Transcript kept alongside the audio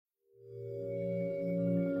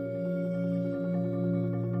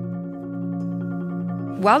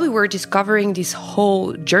while we were discovering this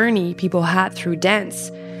whole journey people had through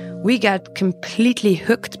dance, we got completely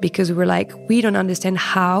hooked because we were like, we don't understand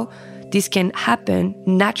how this can happen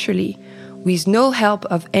naturally with no help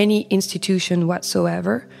of any institution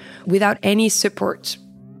whatsoever, without any support.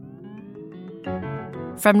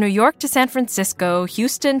 From New York to San Francisco,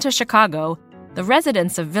 Houston to Chicago, the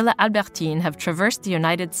residents of Villa Albertine have traversed the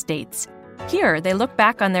United States. Here, they look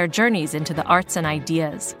back on their journeys into the arts and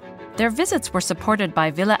ideas. Their visits were supported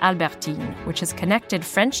by Villa Albertine, which has connected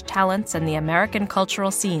French talents and the American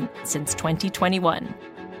cultural scene since 2021.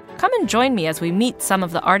 Come and join me as we meet some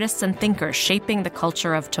of the artists and thinkers shaping the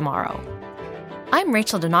culture of tomorrow. I'm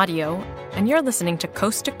Rachel Donadio, and you're listening to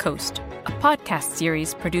Coast, a podcast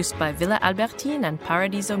series produced by Villa Albertine and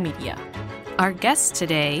Paradiso Media. Our guests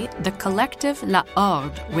today, the collective La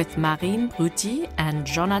HORDE with Marine Bruty and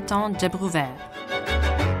Jonathan de Bruver.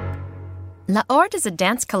 La HORDE is a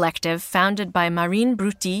dance collective founded by Marine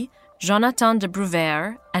Bruty, Jonathan de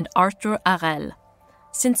Bruver, and Arthur Harel.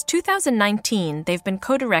 Since 2019, they've been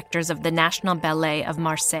co-directors of the National Ballet of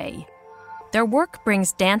Marseille. Their work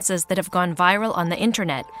brings dances that have gone viral on the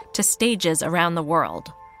internet to stages around the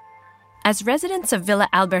world. As residents of Villa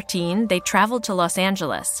Albertine, they traveled to Los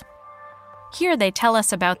Angeles. Here they tell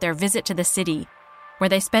us about their visit to the city, where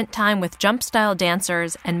they spent time with jump-style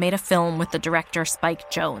dancers and made a film with the director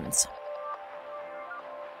Spike Jonze.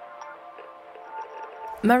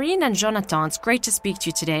 Marine and Jonathan, it's great to speak to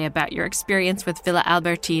you today about your experience with Villa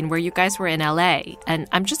Albertine, where you guys were in LA. And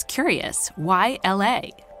I'm just curious, why LA?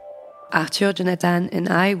 Arthur, Jonathan, and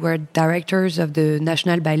I were directors of the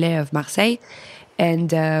National Ballet of Marseille.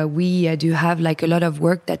 And we do have like a lot of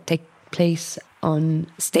work that takes place on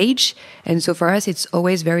stage. And so for us, it's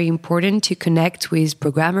always very important to connect with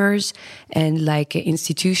programmers and like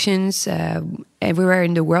institutions everywhere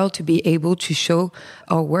in the world to be able to show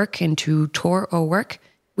our work and to tour our work.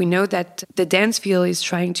 We know that the dance field is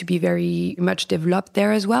trying to be very much developed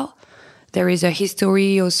there as well. There is a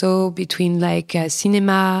history also between like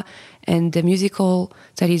cinema and the musical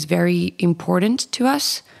that is very important to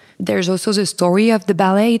us. There's also the story of the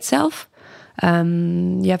ballet itself.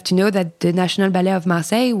 You have to know that the National Ballet of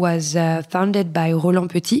Marseille was founded by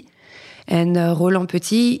Roland Petit. And Roland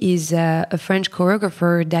Petit is a French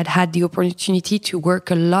choreographer that had the opportunity to work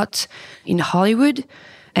a lot in Hollywood.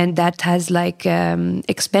 And that has like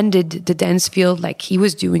expanded the dance field. Like he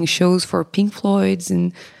was doing shows for Pink Floyd's.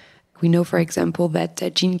 And we know, for example,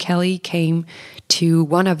 that Gene Kelly came to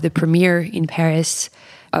one of the premiere in Paris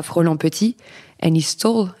of Roland Petit. And he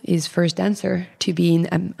stole his first dancer to be in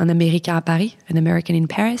an Américain à Paris, an American in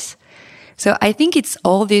Paris. So I think it's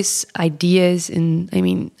all these ideas. And I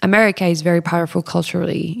mean, America is very powerful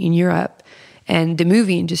culturally in Europe. And the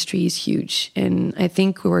movie industry is huge. And I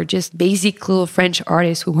think we were just basic little French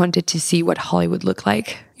artists who wanted to see what Hollywood looked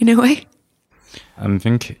like, in a way. I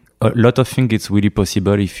think a lot of things it's really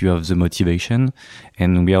possible if you have the motivation.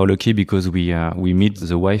 And we are lucky because we meet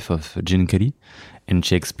the wife of Gene Kelly. And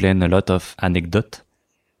she explained a lot of anecdotes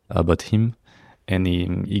about him. And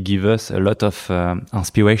he gave us a lot of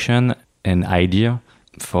inspiration and idea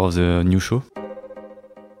for the new show.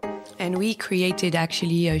 And we created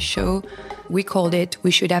actually a show. We called it We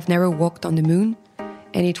Should Have Never Walked on the Moon.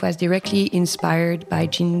 And it was directly inspired by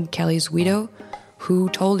Gene Kelly's widow, who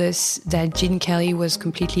told us that Gene Kelly was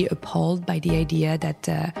completely appalled by the idea that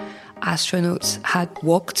astronauts had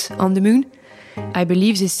walked on the moon. I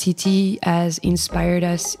believe this city has inspired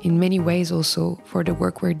us in many ways also for the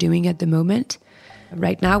work we're doing at the moment.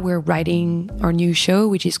 Right now, we're writing our new show,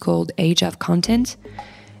 which is called Age of Content.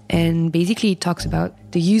 And basically, it talks about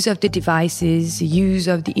the use of the devices, the use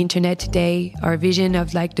of the internet today, our vision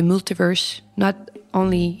of like the multiverse, not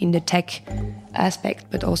only in the tech aspect,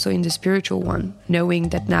 but also in the spiritual one, knowing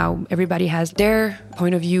that now everybody has their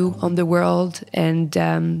point of view on the world and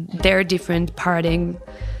their different paradigm,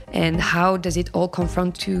 and how does it all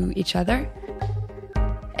confront to each other.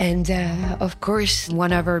 And of course,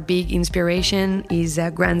 one of our big inspiration is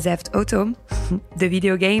Grand Theft Auto, the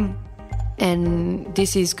video game. And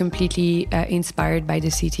this is completely inspired by the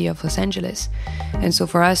city of Los Angeles. And so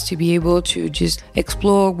for us to be able to just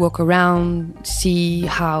explore, walk around, see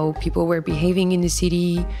how people were behaving in the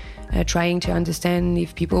city, trying to understand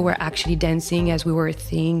if people were actually dancing as we were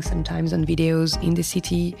seeing sometimes on videos in the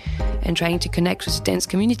city, and trying to connect with the dance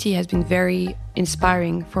community has been very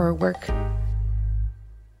inspiring for our work.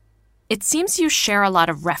 It seems you share a lot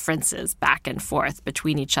of references back and forth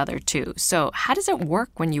between each other too. So how does it work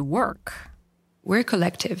when you work? We're a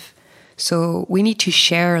collective, so we need to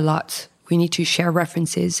share a lot We need to share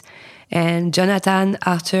references. And Jonathan,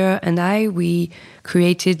 Arthur, and I, we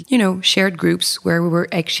created, shared groups where we were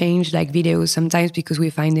exchange like videos, sometimes because we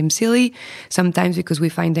find them silly, sometimes because we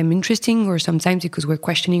find them interesting, or sometimes because we're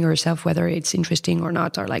questioning ourselves whether it's interesting or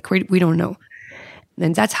not, or like we don't know.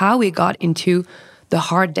 And that's how we got into the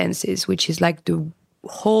HORDE dances, which is like the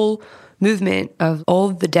whole movement of all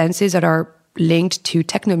the dances that are linked to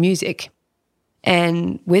techno music.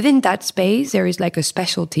 And within that space, there is like a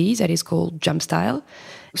specialty that is called jump style.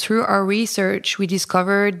 Through our research, we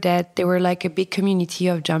discovered that there were like a big community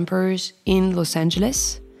of jumpers in Los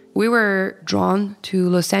Angeles. We were drawn to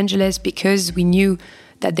Los Angeles because we knew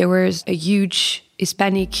that there was a huge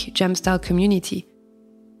Hispanic jump style community.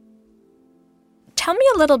 Tell me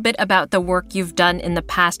a little bit about the work you've done in the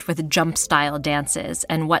past with jump style dances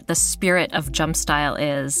and what the spirit of jump style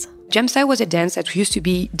is. Jump style was a dance that used to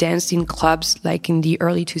be danced in clubs like in the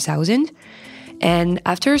early 2000s. And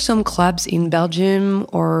after some clubs in Belgium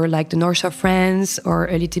or like the north of France or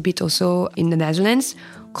a little bit also in the Netherlands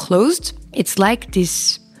closed, it's like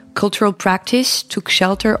this cultural practice took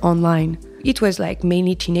shelter online. It was like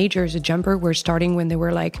mainly teenagers. The jumper were starting when they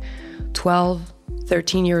were like 12,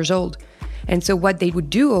 13 years old. And so what they would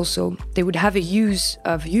do also, they would have a use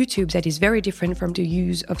of YouTube that is very different from the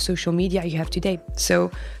use of social media you have today. So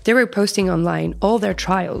they were posting online all their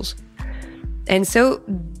trials. And so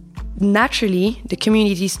naturally, the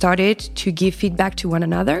community started to give feedback to one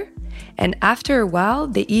another. And after a while,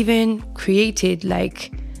 they even created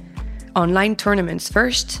like online tournaments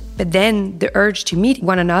first. But then the urge to meet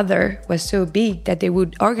one another was so big that they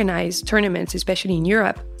would organize tournaments, especially in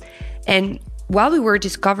Europe. And while we were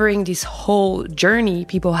discovering this whole journey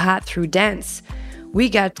people had through dance, we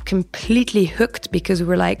got completely hooked because we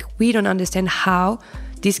were like, we don't understand how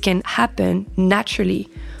this can happen naturally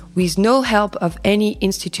with no help of any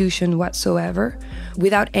institution whatsoever,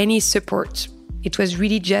 without any support. It was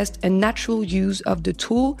really just a natural use of the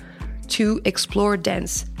tool to explore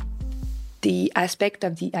dance. The aspect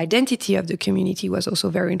of the identity of the community was also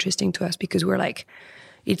very interesting to us because we're like,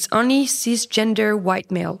 it's only cisgender white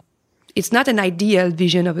male. It's not an ideal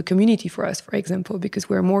vision of a community for us, for example, because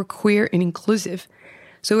we're more queer and inclusive.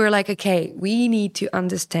 So we're like, okay, we need to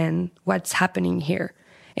understand what's happening here.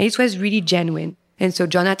 And it was really genuine. And so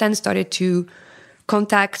Jonathan started to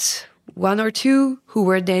contact one or two who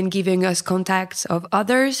were then giving us contacts of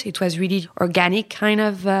others. It was really organic kind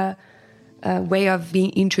of way of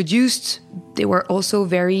being introduced. They were also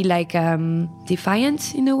very like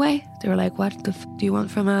defiant in a way. They were like, what the do you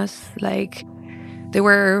want from us? Like, they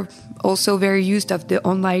were also very used of the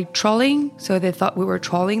online trolling, so they thought we were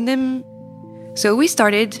trolling them. So we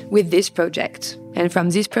started with this project. And from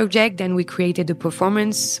this project, then we created a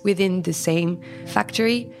performance within the same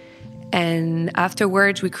factory. And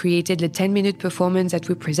afterwards, we created a 10-minute performance that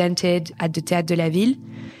we presented at the Théâtre de la Ville.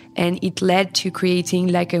 And it led to creating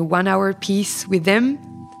like a 1-hour piece with them.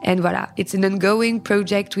 And voila, it's an ongoing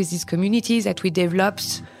project with these communities that we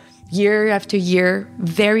developed year after year,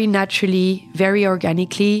 very naturally, very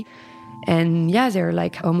organically. And yeah, they're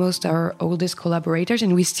like almost our oldest collaborators,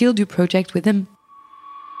 and we still do projects with them.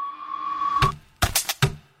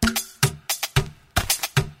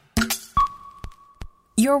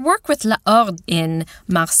 Your work with La HORDE in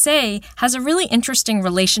Marseille has a really interesting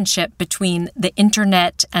relationship between the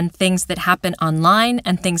internet and things that happen online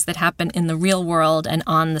and things that happen in the real world and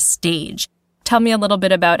on the stage. Tell me a little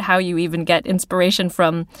bit about how you even get inspiration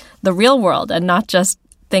from the real world and not just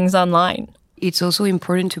things online. It's also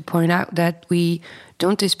important to point out that we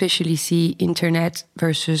don't especially see internet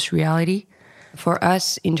versus reality. For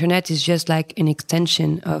us, internet is just like an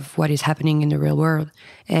extension of what is happening in the real world.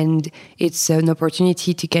 And it's an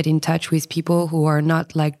opportunity to get in touch with people who are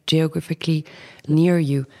not like geographically near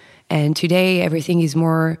you. And today, everything is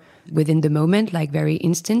more within the moment, like very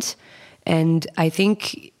instant. And I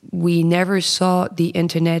think we never saw the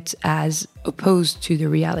internet as opposed to the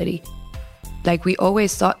reality. Like we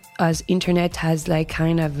always thought as internet as like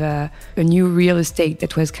kind of a new real estate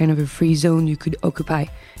that was kind of a free zone you could occupy.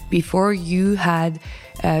 Before you had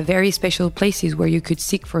very special places where you could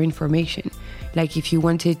seek for information. Like if you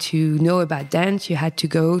wanted to know about dance, you had to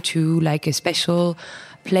go to like a special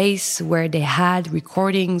place where they had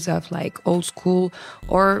recordings of like old school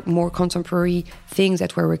or more contemporary things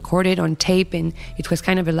that were recorded on tape, and it was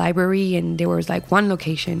kind of a library, and there was like one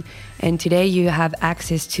location. And today you have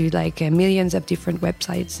access to like millions of different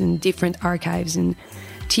websites and different archives and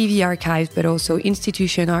TV archives, but also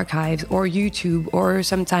institution archives or YouTube, or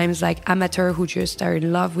sometimes like amateur who just are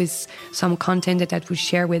in love with some content that would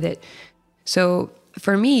share with it. So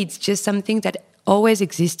for me, it's just something that always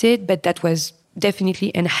existed, but that was definitely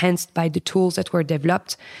enhanced by the tools that were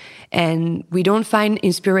developed. And we don't find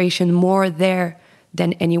inspiration more there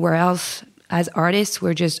than anywhere else. As artists,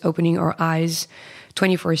 we're just opening our eyes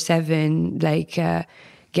 24/7, like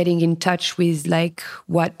getting in touch with like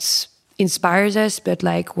what inspires us, but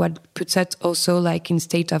like what puts us also like in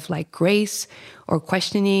state of like grace or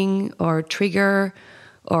questioning or trigger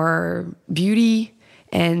or beauty.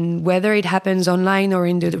 And whether it happens online or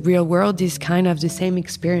in the real world is kind of the same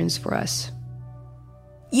experience for us.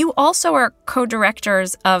 You also are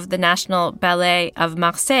co-directors of the National Ballet of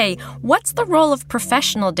Marseille. What's the role of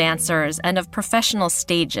professional dancers and of professional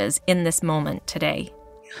stages in this moment today?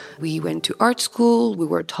 We went to art school, we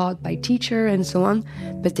were taught by teacher and so on,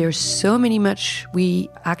 but there's so much we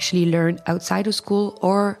actually learn outside of school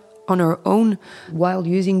or on our own while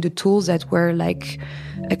using the tools that were like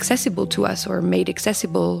accessible to us or made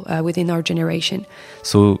accessible within our generation.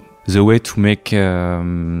 So the way to make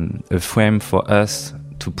a frame for us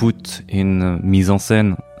to put in mise en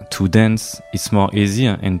scène to dance, it's more easy,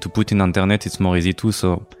 and to put in internet, it's more easy too.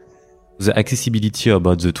 So the accessibility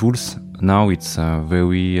about the tools, now it's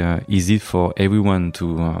very easy for everyone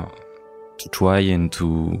to try and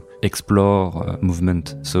to explore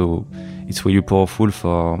movement. So it's really powerful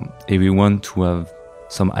for everyone to have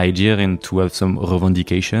some idea and to have some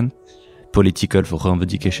revendication, political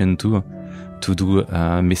revendication too, to do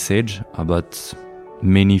a message about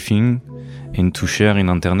many things and to share in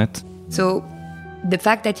internet. So the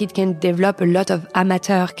fact that it can develop a lot of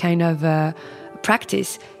amateur kind of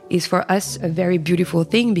practice is for us a very beautiful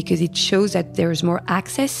thing because it shows that there's more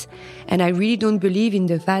access. And I really don't believe in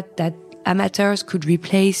the fact that amateurs could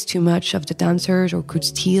replace too much of the dancers or could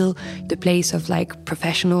steal the place of like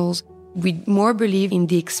professionals. We more believe in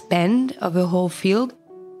the expand of a whole field.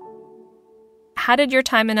 How did your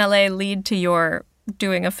time in LA lead to your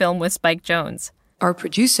doing a film with Spike Jonze? Our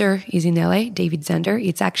producer is in LA, David Zander.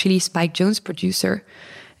 It's actually Spike Jonze's producer.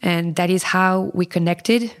 And that is how we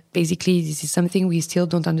connected. Basically, this is something we still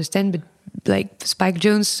don't understand, but like Spike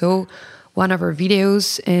Jonze saw one of our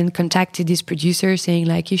videos and contacted his producer saying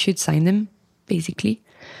like, you should sign them, basically.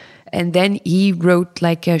 And then he wrote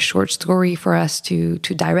like a short story for us to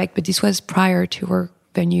direct, but this was prior to our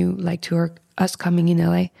venue, like to us coming in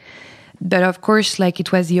LA. But of course, like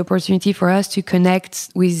it was the opportunity for us to connect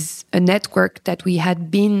with a network that we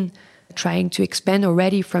had been trying to expand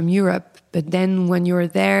already from Europe. But then when you're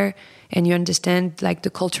there and you understand like the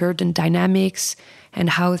culture and dynamics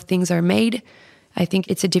and how things are made, I think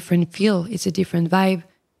it's a different feel. It's a different vibe.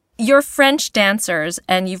 You're French dancers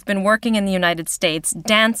and you've been working in the United States.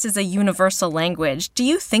 Dance is a universal language. Do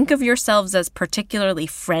you think of yourselves as particularly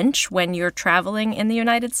French when you're traveling in the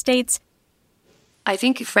United States? I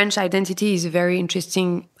think French identity is a very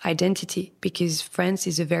interesting identity because France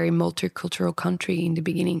is a very multicultural country in the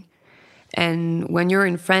beginning. And when you're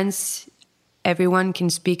in France, everyone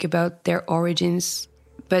can speak about their origins.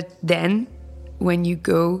 But then when you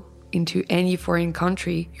go into any foreign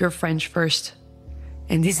country, you're French first.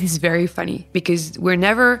 And this is very funny because we're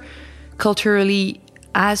never culturally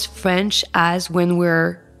as French as when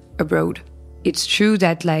we're abroad. It's true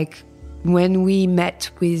that like when we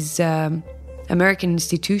met with American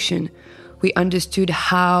institution, we understood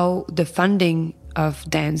how the funding of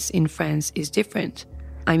dance in France is different.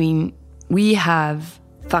 I mean, we have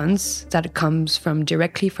funds that comes from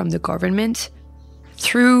directly from the government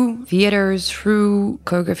through theaters, through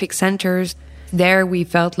choreographic centers. There we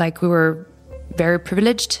felt like we were very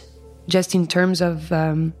privileged just in terms of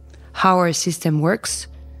how our system works.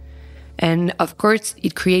 And of course,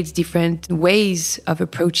 it creates different ways of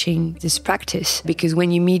approaching this practice because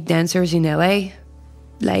when you meet dancers in LA,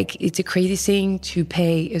 like it's a crazy thing to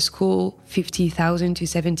pay a school $50,000 to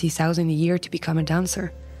 $70,000 a year to become a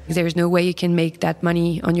dancer. There's no way you can make that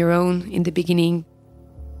money on your own in the beginning.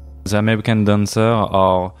 The American dancers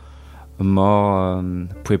are more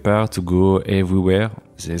prepared to go everywhere.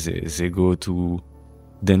 They go to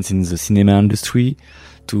dance in the cinema industry,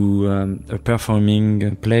 to a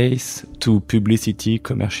performing place, to publicity,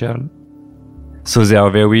 commercial. So they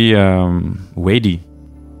are very ready.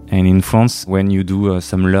 And in France, when you do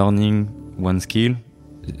some learning one skill,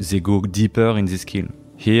 they go deeper in the skill.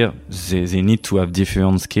 Here, they need to have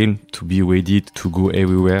different skill to be ready to go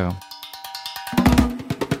everywhere.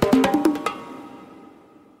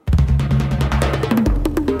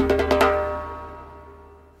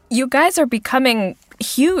 You guys are becoming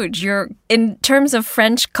huge. You're, in terms of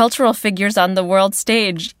French cultural figures on the world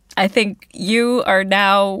stage, I think you are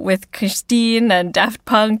now with Christine and Daft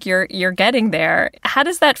Punk, you're getting there. How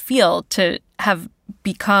does that feel to have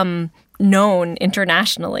become known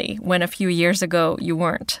internationally when a few years ago you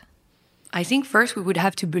weren't? I think first we would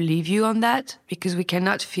have to believe you on that because we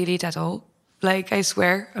cannot feel it at all. Like, I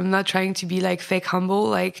swear, I'm not trying to be like fake humble.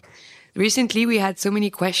 Like, recently we had so many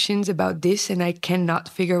questions about this and I cannot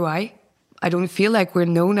figure why. I don't feel like we're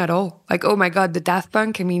known at all. Like, oh my God, the Daft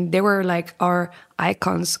Punk, I mean, they were like our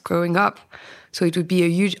icons growing up. So it would be a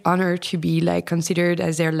huge honor to be like considered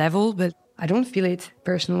as their level, but I don't feel it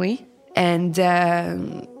personally. And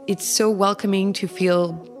it's so welcoming to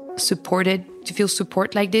feel supported, to feel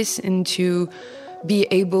support like this, and to be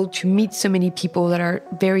able to meet so many people that are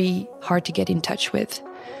very hard to get in touch with.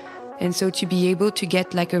 And so to be able to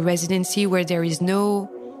get like a residency where there is no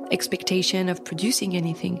expectation of producing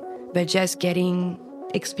anything, but just getting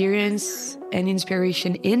experience and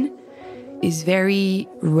inspiration in is very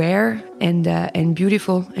rare and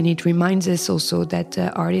beautiful. And it reminds us also that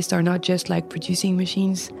artists are not just like producing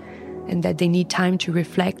machines, and that they need time to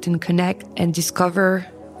reflect and connect and discover.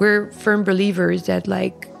 We're firm believers that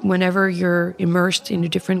like whenever you're immersed in a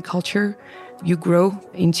different culture, you grow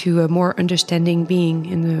into a more understanding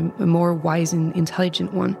being and a more wise and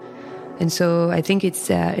intelligent one. And so I think it's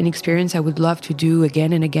an experience I would love to do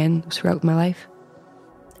again and again throughout my life.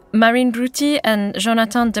 Marine Bruty and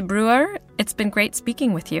Jonathan de Bruer, it's been great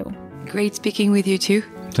speaking with you. Great speaking with you too.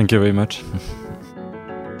 Thank you very much.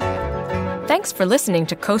 Thanks for listening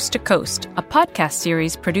to Coast, a podcast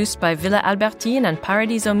series produced by Villa Albertine and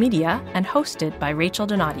Paradiso Media and hosted by Rachel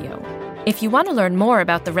Donadio. If you want to learn more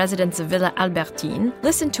about the residents of Villa Albertine,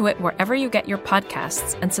 listen to it wherever you get your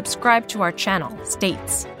podcasts and subscribe to our channel,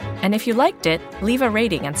 States. And if you liked it, leave a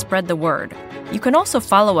rating and spread the word. You can also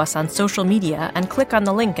follow us on social media and click on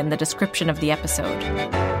the link in the description of the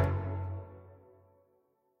episode.